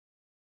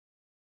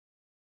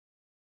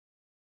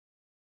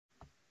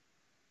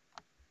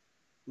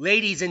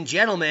Ladies and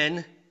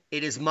gentlemen,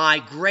 it is my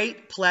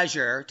great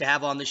pleasure to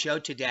have on the show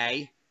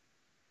today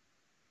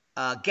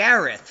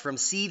Gareth from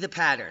See the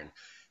Pattern.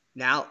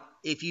 Now,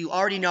 if you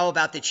already know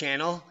about the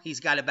channel, he's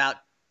got about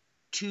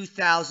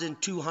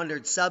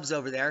 2,200 subs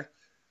over there.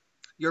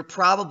 You're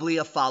probably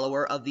a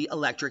follower of the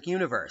Electric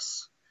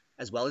Universe,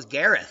 as well as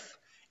Gareth.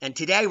 And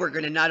today we're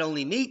going to not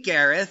only meet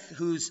Gareth,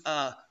 who's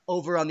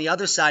over on the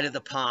other side of the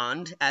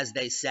pond, as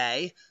they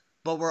say,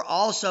 but we're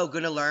also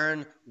going to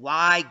learn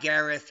why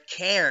Gareth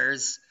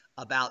cares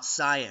about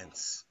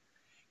science.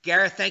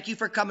 Gareth, thank you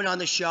for coming on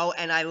the show,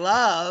 and I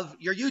love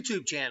your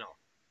YouTube channel.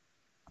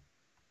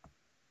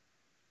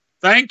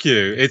 Thank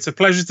you. It's a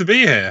pleasure to be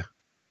here.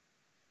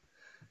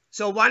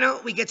 So why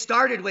don't we get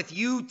started with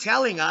you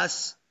telling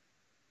us,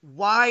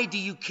 why do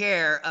you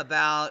care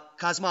about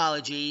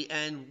cosmology,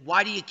 and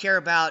why do you care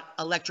about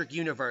Electric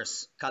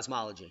Universe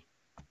cosmology?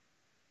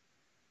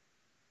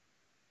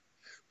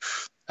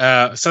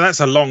 So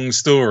that's a long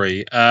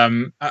story.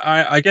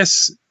 I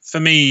guess for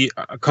me,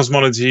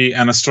 cosmology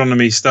and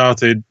astronomy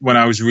started when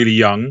I was really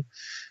young.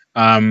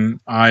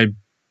 I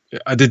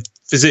did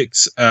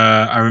physics.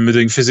 I remember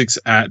doing physics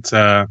at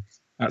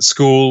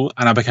school,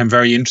 and I became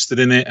very interested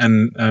in it.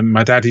 And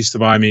my dad used to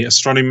buy me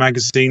astronomy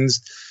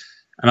magazines,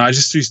 and I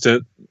just used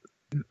to,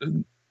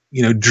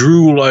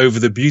 drool over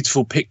the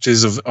beautiful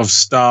pictures of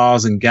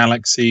stars and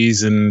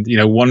galaxies, and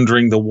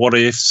wondering the what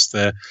ifs,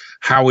 the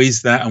how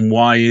is that and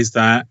why is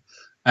that.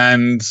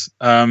 And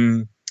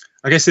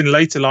I guess in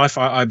later life,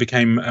 I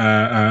became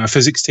a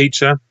physics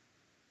teacher.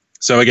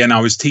 So again,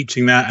 I was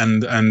teaching that,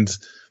 and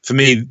for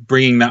me,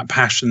 bringing that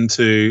passion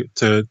to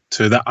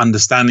that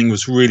understanding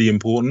was really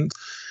important.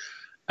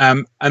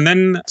 And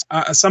then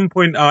at some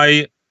point,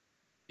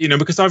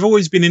 because I've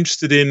always been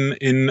interested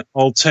in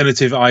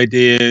alternative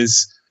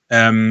ideas.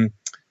 I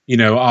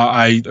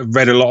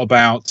read a lot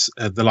about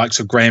the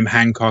likes of Graham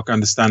Hancock,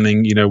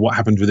 understanding what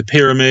happened with the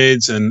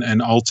pyramids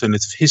and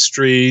alternative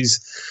histories.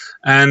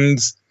 And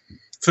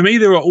for me,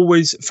 there are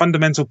always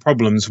fundamental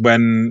problems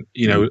when,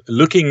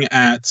 looking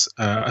at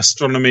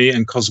astronomy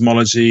and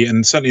cosmology,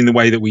 and certainly in the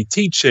way that we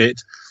teach it,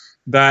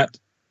 that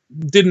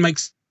didn't make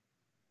sense.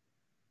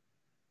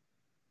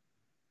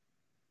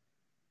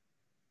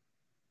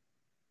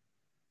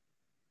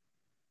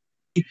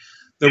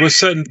 There were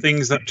certain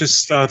things that just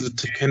started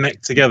to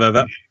connect together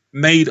that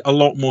made a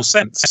lot more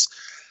sense.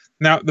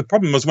 Now, the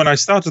problem was when I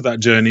started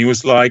that journey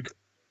was like,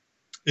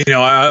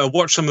 I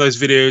watched some of those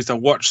videos, I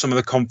watched some of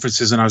the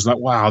conferences, and I was like,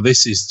 wow,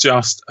 this is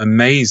just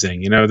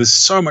amazing. There's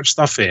so much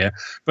stuff here.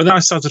 But then I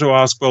started to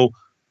ask, well,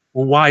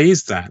 why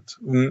is that?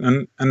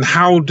 And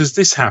how does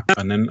this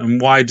happen?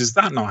 And why does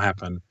that not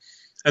happen?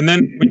 And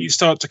then when you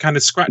start to kind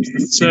of scratch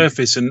the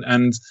surface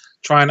and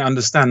try and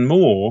understand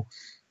more,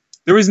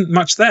 there isn't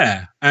much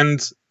there.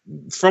 And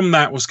from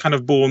that was kind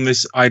of born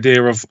this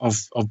idea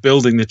of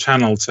building the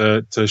channel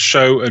to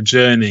show a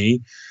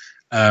journey,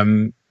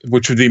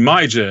 which would be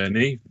my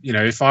journey.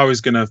 If I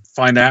was going to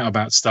find out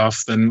about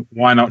stuff, then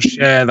why not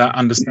share that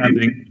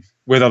understanding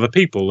with other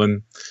people?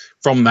 And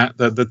from that,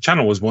 the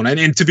channel was born.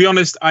 And to be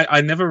honest,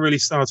 I never really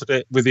started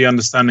it with the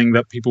understanding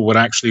that people would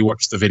actually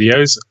watch the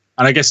videos.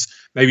 And I guess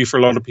maybe for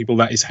a lot of people,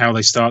 that is how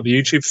they start the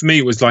YouTube. For me,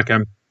 it was like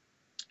an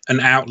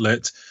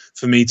outlet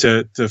for me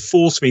to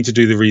force me to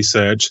do the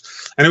research.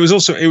 And it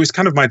was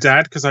kind of my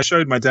dad, because I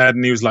showed my dad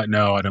and he was like,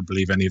 no, I don't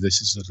believe any of this.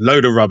 It's a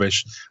load of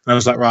rubbish. And I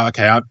was like, right,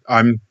 okay,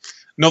 I'm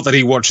not that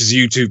he watches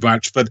YouTube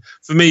much, but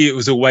for me, it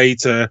was a way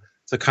to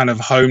kind of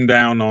hone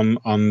down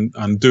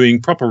on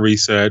doing proper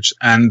research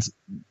and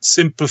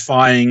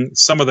simplifying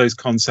some of those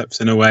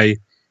concepts in a way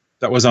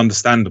that was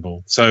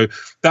understandable. So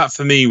that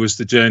for me was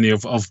the journey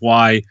of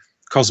why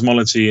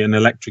cosmology and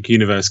Electric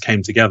Universe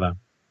came together.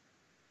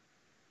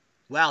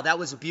 Wow, that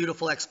was a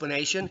beautiful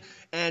explanation.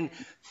 And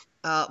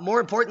more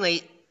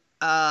importantly,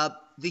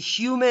 the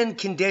human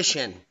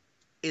condition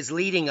is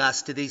leading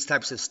us to these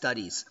types of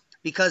studies.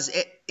 Because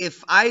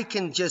if I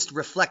can just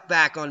reflect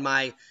back on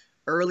my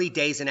early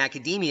days in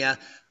academia,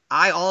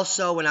 I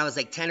also, when I was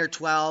like 10 or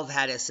 12,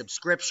 had a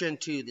subscription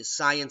to the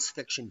science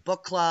fiction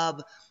book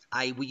club.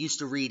 We used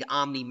to read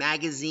Omni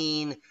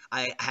magazine.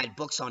 I had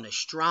books on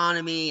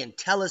astronomy and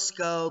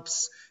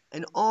telescopes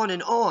and on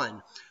and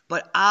on.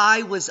 But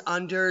I was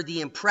under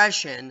the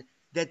impression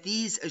that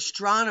these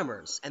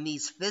astronomers and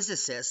these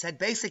physicists had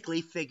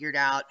basically figured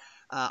out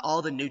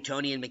all the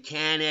Newtonian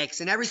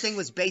mechanics, and everything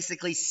was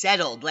basically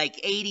settled, like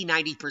 80,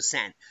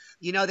 90%.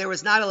 There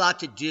was not a lot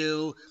to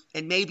do,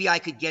 and maybe I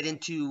could get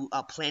into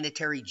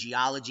planetary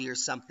geology or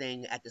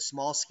something at the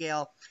small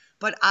scale.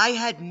 But I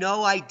had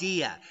no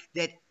idea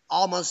that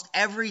almost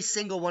every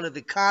single one of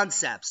the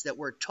concepts that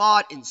were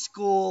taught in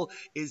school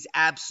is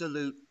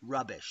absolute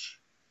rubbish.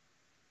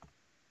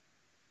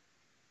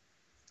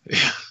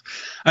 Yeah.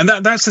 And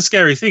that's the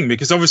scary thing,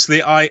 because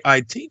obviously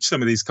I teach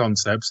some of these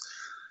concepts,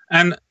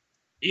 and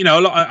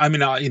a lot. I mean,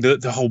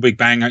 the whole Big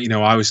Bang.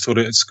 I was taught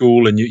it at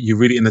school, and you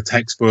read it in the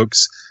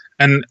textbooks,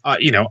 and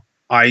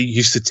I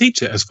used to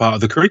teach it as part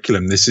of the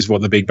curriculum. This is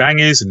what the Big Bang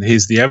is, and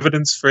here's the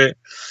evidence for it.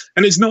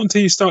 And it's not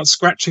until you start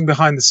scratching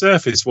behind the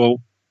surface,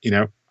 well,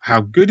 how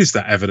good is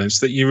that evidence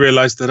that you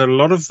realize that a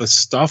lot of the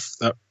stuff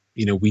that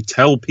we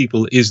tell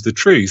people is the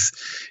truth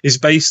is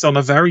based on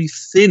a very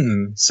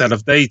thin set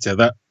of data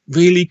that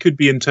really could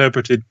be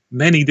interpreted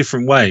many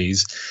different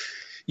ways.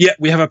 Yet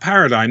we have a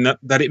paradigm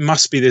that it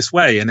must be this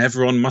way and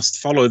everyone must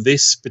follow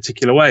this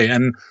particular way.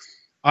 And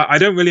I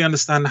don't really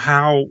understand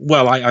how.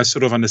 Well, I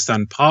sort of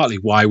understand partly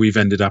why we've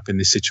ended up in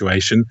this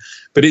situation,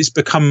 but it's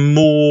become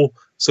more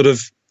sort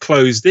of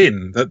closed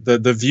in, that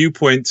the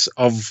viewpoints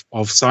of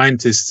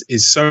scientists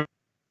is so.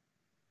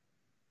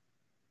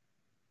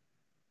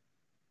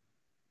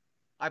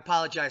 I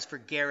apologize for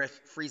Gareth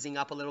freezing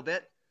up a little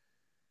bit.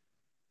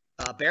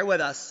 Bear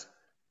with us.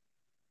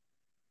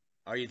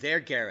 Are you there,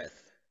 Gareth?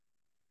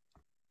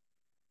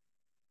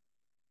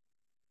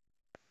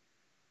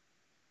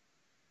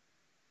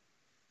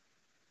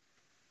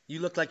 You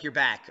look like you're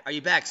back. Are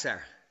you back,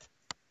 sir?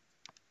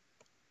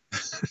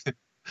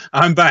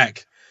 I'm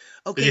back.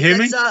 Okay, can you hear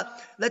me?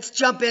 Let's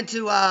jump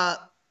into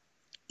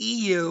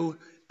EU.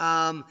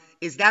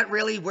 Is that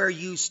really where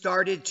you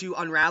started to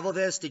unravel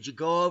this? Did you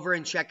go over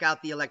and check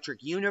out the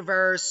Electric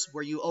Universe?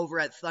 Were you over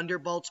at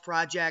Thunderbolts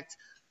Project?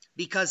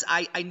 Because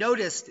I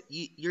noticed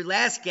your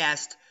last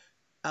guest,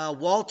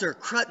 Walter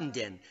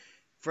Cruttenden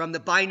from the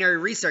Binary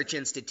Research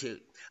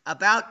Institute,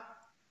 about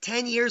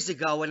 10 years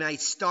ago when I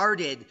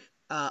started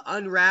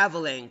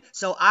unraveling.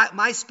 So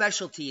my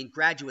specialty in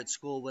graduate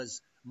school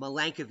was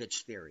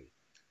Milankovitch theory,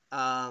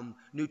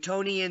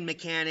 Newtonian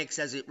mechanics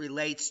as it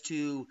relates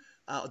to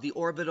the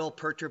orbital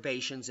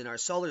perturbations in our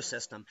solar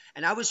system.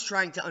 And I was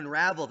trying to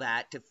unravel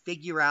that to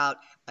figure out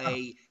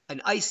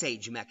an ice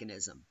age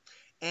mechanism.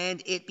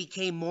 And it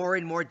became more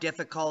and more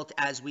difficult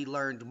as we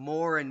learned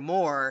more and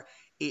more.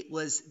 It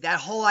was that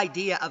whole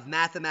idea of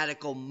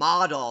mathematical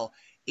model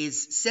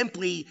is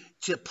simply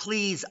to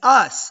please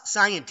us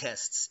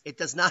scientists. It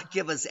does not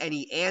give us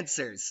any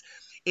answers.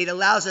 It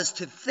allows us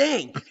to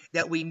think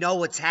that we know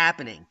what's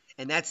happening,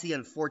 and that's the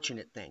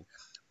unfortunate thing.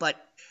 But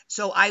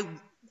so I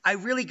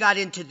really got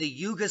into the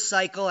Yuga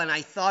cycle, and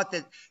I thought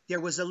that there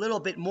was a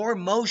little bit more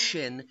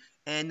motion,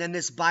 and then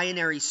this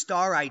binary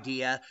star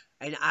idea,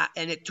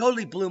 and it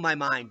totally blew my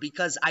mind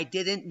because I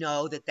didn't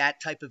know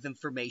that type of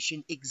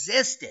information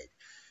existed.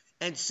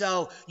 And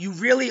so you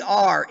really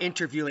are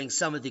interviewing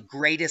some of the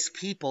greatest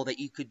people that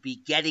you could be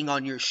getting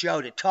on your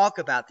show to talk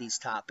about these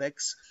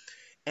topics.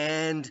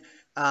 And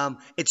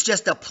it's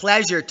just a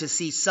pleasure to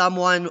see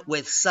someone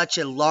with such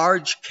a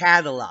large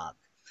catalog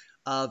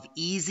of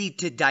easy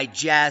to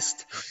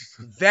digest,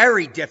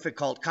 very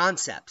difficult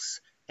concepts.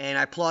 And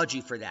I applaud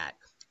you for that.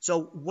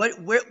 So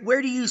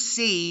where do you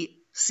see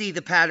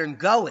the pattern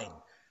going?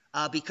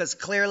 Because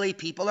clearly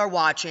people are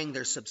watching,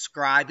 they're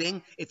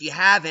subscribing. If you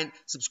haven't,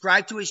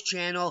 subscribe to his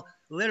channel.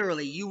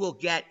 Literally, you will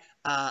get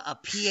a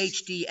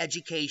PhD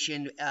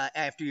education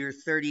after your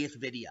 30th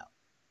video.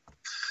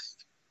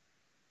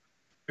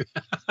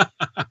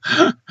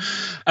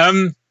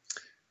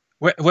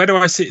 Where do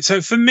I see it?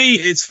 So for me,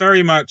 it's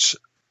very much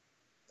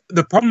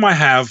the problem I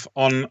have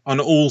on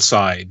all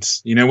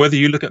sides, whether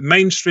you look at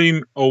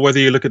mainstream or whether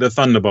you look at the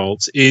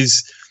Thunderbolts,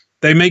 is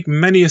they make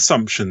many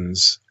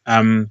assumptions.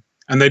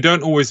 And they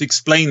don't always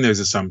explain those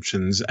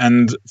assumptions.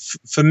 And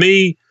for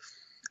me,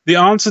 the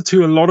answer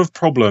to a lot of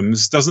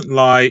problems doesn't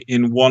lie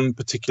in one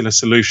particular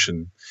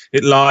solution.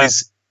 It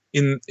lies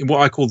in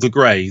what I call the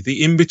gray,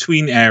 the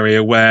in-between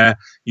area where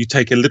you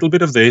take a little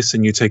bit of this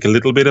and you take a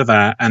little bit of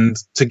that, and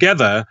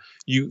together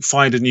you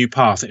find a new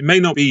path. It may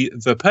not be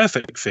the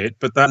perfect fit,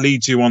 but that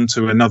leads you on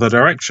to another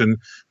direction,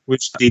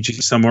 which leads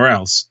you somewhere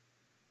else.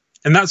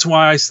 And that's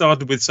why I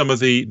started with some of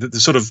the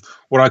sort of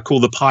what I call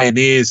the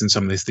pioneers in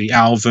some of this, the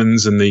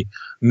Alvins and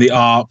the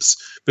ARPs,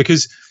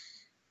 because,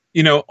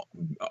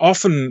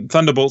 often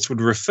Thunderbolts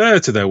would refer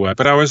to their work,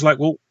 but I was like,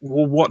 well,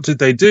 what did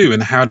they do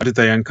and how did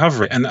they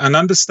uncover it? And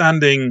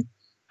understanding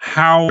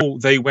how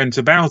they went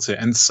about it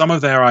and some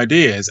of their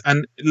ideas.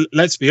 And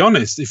let's be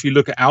honest, if you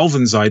look at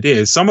Alvin's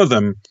ideas, some of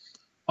them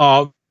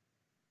are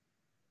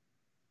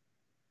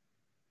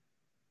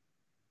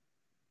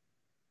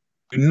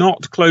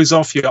not close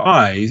off your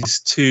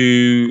eyes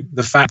to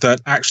the fact that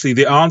actually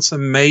the answer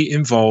may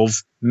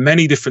involve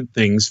many different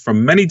things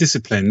from many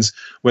disciplines,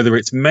 whether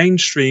it's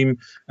mainstream,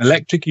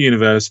 electric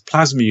universe,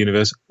 plasma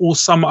universe, or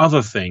some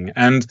other thing.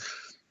 And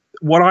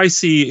what I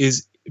see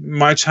is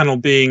my channel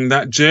being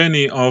that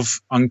journey of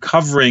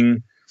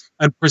uncovering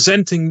and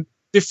presenting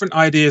different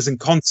ideas and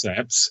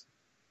concepts.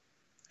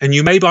 And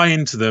you may buy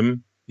into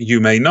them, you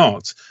may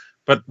not.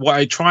 But what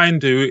I try and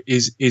do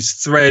is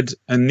thread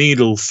a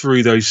needle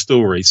through those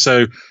stories.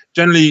 So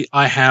generally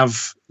I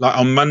have, like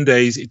on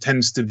Mondays, it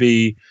tends to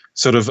be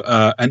sort of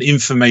an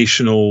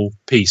informational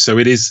piece. So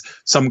it is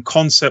some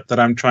concept that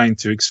I'm trying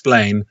to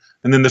explain.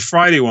 And then the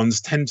Friday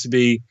ones tend to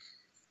be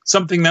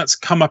something that's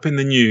come up in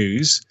the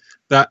news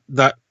that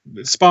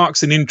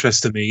sparks an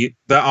interest to me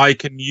that I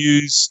can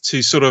use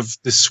to sort of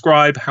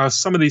describe how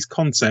some of these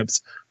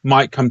concepts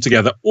might come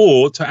together,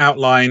 or to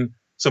outline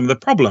some of the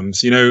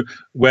problems,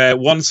 where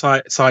one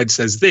side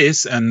says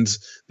this and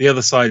the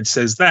other side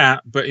says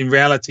that. But in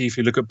reality, if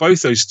you look at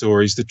both those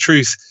stories, the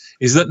truth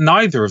is that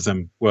neither of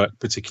them work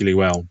particularly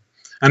well.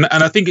 And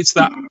I think it's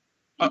that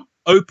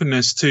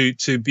openness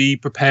to be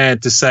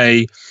prepared to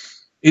say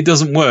it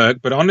doesn't work,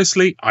 but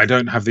honestly, I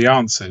don't have the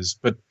answers.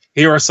 But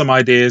here are some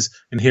ideas,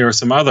 and here are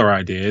some other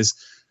ideas.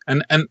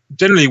 And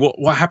generally,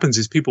 what happens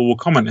is people will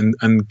comment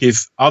and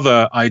give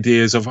other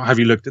ideas of, have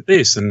you looked at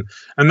this? And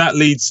that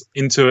leads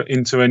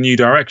into a new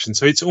direction.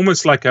 So it's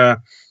almost like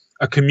a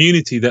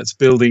community that's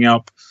building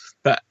up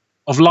that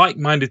of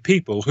like-minded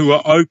people who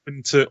are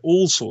open to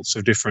all sorts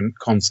of different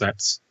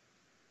concepts.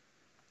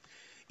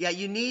 Yeah,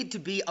 you need to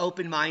be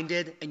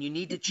open-minded, and you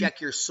need to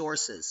check your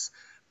sources.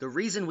 The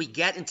reason we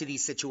get into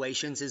these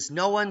situations is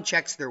no one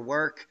checks their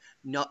work.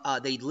 No,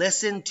 they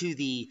listen to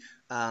the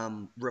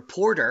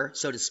reporter,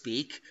 so to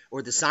speak,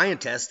 or the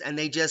scientist, and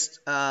they just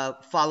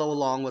follow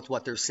along with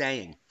what they're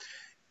saying.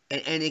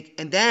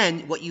 And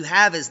then what you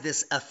have is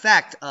this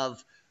effect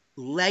of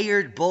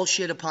layered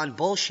bullshit upon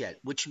bullshit,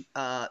 which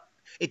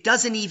it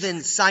doesn't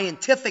even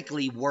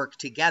scientifically work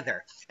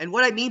together. And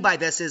what I mean by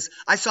this is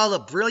I saw a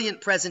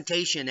brilliant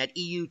presentation at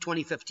EU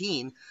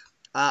 2015.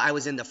 I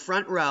was in the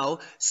front row.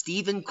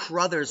 Stephen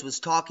Crothers was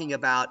talking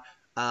about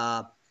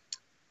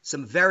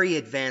some very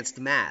advanced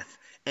math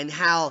and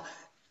how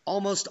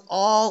almost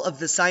all of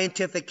the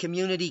scientific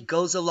community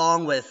goes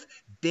along with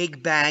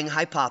Big Bang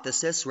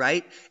hypothesis,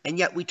 right? And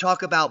yet we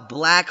talk about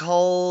black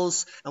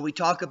holes and we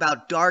talk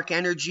about dark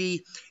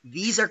energy.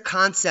 These are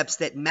concepts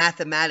that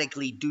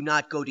mathematically do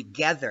not go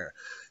together.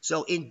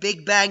 So in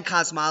Big Bang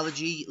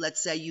cosmology,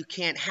 let's say you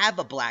can't have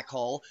a black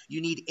hole.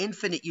 You need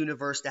infinite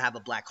universe to have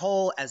a black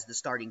hole as the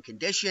starting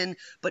condition.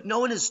 But no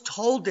one has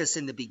told this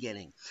in the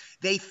beginning.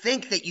 They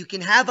think that you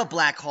can have a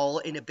black hole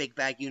in a Big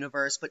Bang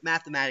universe, but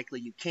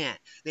mathematically you can't.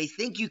 They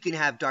think you can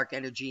have dark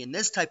energy in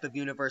this type of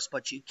universe,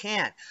 but you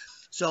can't.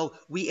 So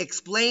we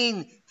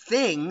explain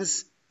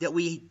things that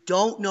we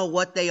don't know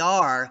what they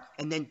are,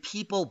 and then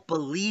people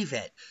believe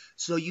it.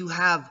 So you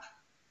have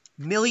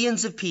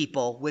millions of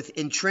people with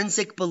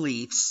intrinsic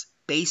beliefs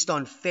based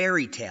on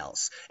fairy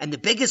tales. And the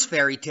biggest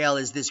fairy tale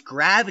is this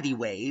gravity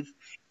wave.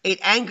 It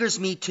angers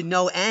me to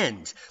no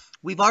end.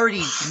 We've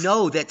already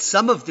know that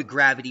some of the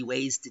gravity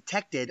waves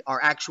detected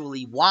are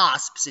actually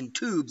wasps in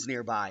tubes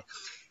nearby.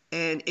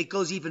 And it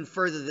goes even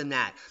further than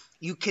that.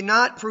 You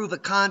cannot prove a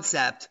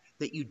concept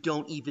that you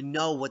don't even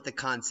know what the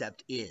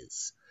concept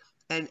is.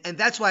 And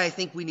that's why I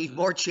think we need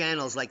more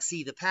channels like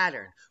See the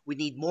Pattern. We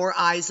need more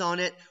eyes on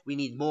it. We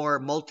need more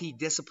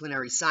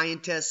multidisciplinary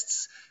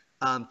scientists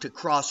to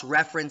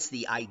cross-reference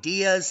the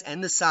ideas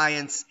and the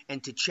science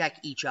and to check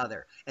each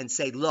other and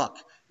say, look,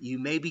 you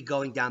may be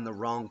going down the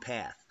wrong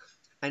path.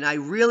 And I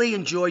really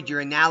enjoyed your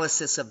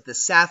analysis of the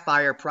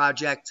Sapphire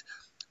Project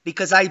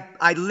because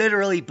I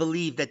literally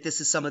believe that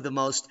this is some of the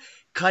most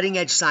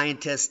cutting-edge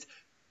scientists,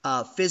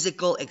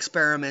 physical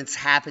experiments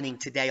happening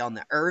today on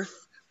the Earth.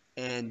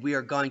 And we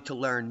are going to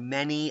learn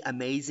many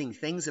amazing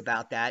things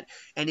about that.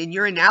 And in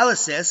your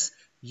analysis,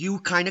 you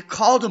kind of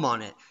called them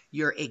on it.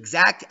 Your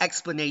exact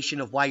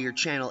explanation of why your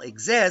channel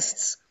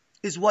exists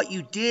is what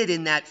you did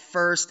in that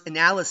first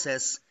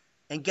analysis.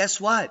 And guess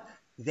what?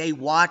 They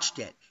watched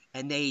it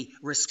and they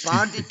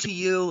responded to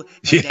you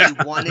and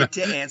they wanted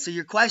to answer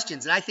your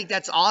questions. And I think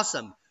that's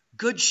awesome.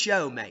 Good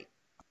show, mate.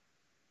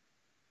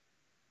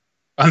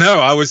 I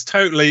know.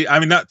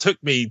 That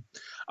took me.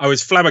 I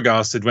was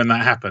flabbergasted when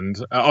that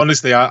happened.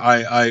 Honestly,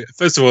 I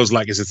first of all was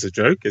like, is this a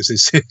joke?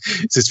 Is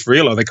this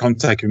real? Are they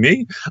contacting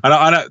me?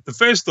 And the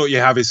first thought you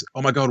have is,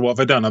 oh my God, what have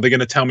I done? Are they going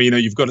to tell me,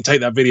 you've got to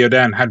take that video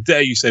down? How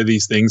dare you say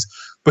these things?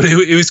 But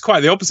it was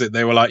quite the opposite.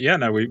 They were like, yeah,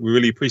 no, we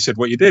really appreciate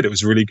what you did. It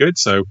was really good.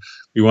 So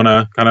we want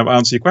to kind of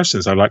answer your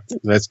questions. I'm like,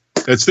 let's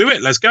do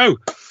it. Let's go.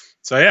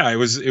 So yeah, it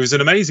was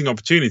an amazing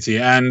opportunity.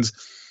 And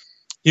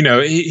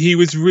he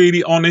was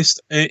really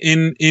honest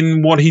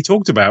in what he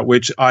talked about,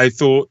 which I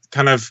thought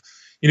kind of,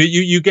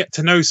 you get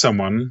to know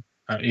someone,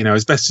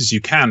 as best as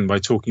you can by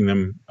talking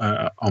them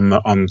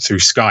on through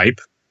Skype,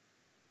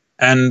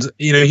 and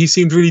he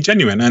seemed really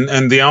genuine,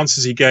 and the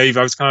answers he gave,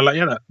 I was kind of like,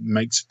 yeah, that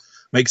makes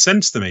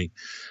sense to me.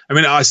 I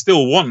mean, I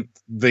still want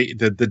the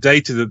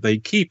data that they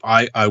keep.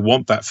 I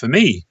want that for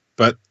me,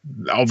 but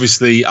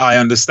obviously I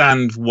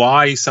understand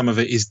why some of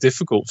it is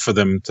difficult for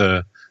them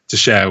to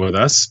share with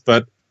us.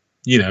 But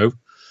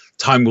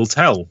time will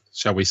tell,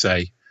 shall we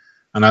say.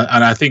 And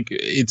I think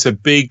it's a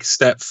big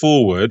step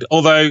forward,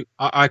 although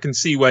I can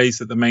see ways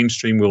that the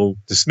mainstream will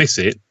dismiss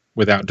it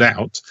without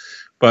doubt.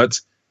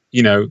 But,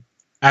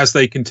 as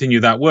they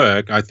continue that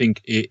work, I think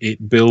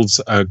it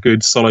builds a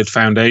good, solid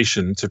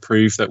foundation to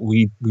prove that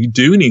we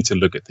do need to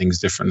look at things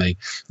differently.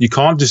 You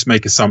can't just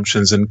make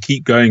assumptions and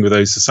keep going with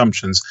those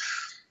assumptions.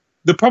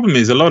 The problem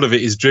is a lot of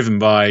it is driven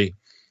by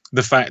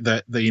the fact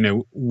that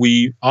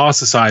our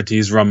society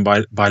is run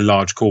by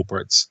large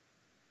corporates.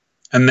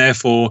 And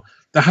therefore,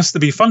 there has to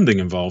be funding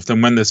involved.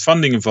 And when there's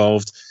funding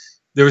involved,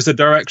 there is a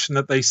direction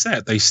that they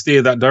set. They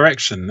steer that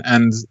direction.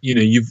 And,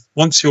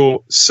 once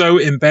you're so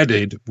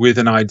embedded with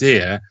an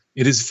idea,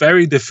 it is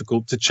very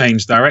difficult to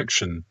change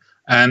direction.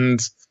 And,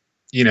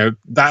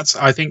 that's,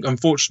 I think,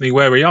 unfortunately,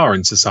 where we are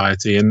in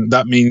society. And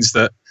that means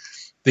that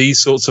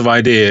these sorts of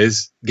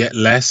ideas get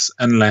less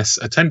and less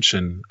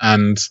attention.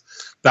 And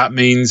that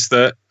means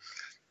that,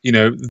 you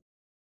know,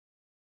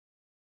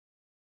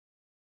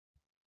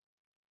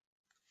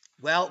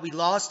 Well, we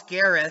lost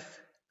Gareth,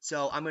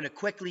 so I'm going to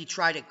quickly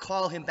try to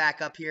call him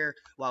back up here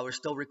while we're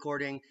still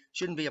recording.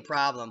 Shouldn't be a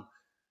problem.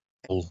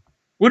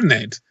 wouldn't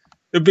it?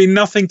 There'd be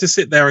nothing to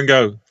sit there and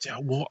go, "Yeah,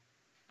 what?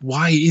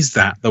 Why is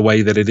that the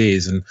way that it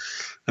is?" And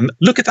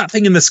look at that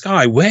thing in the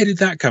sky. Where did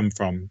that come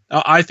from?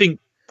 I think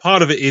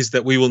part of it is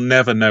that we will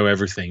never know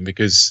everything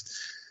because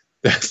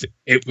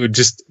it would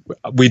just,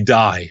 we'd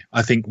die.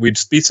 I think we'd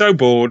just be so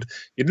bored.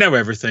 You'd know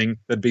everything.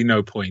 There'd be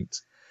no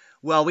point.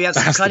 Well, we have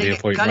There some has to be a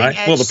point, right?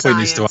 edge Well, the point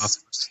is to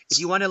science. ask. If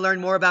you want to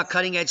learn more about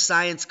cutting edge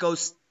science, go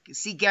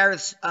see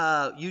Gareth's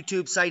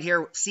YouTube site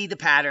here. See the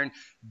pattern.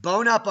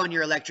 Bone up on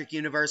your electric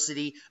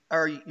university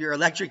or your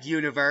electric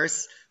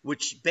universe,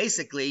 which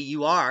basically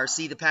you are.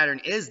 See the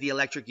pattern is the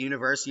electric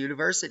universe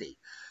university.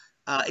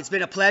 It's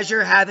been a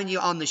pleasure having you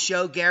on the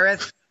show,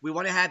 Gareth. We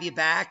want to have you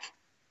back.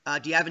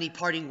 Do you have any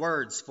parting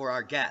words for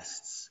our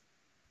guests?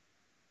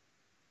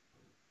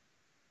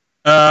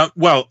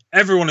 Well,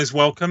 everyone is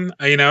welcome.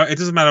 It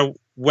doesn't matter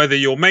whether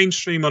you're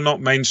mainstream or not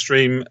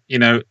mainstream.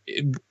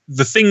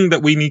 The thing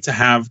that we need to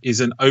have is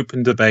an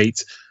open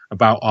debate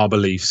about our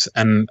beliefs.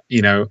 And,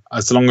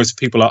 as long as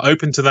people are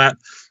open to that,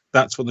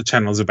 that's what the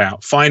channel is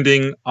about,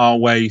 finding our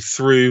way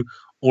through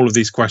all of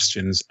these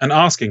questions and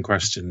asking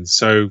questions.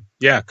 So,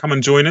 yeah, come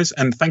and join us.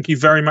 And thank you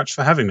very much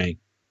for having me.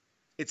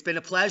 It's been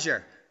a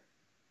pleasure.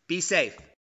 Be safe.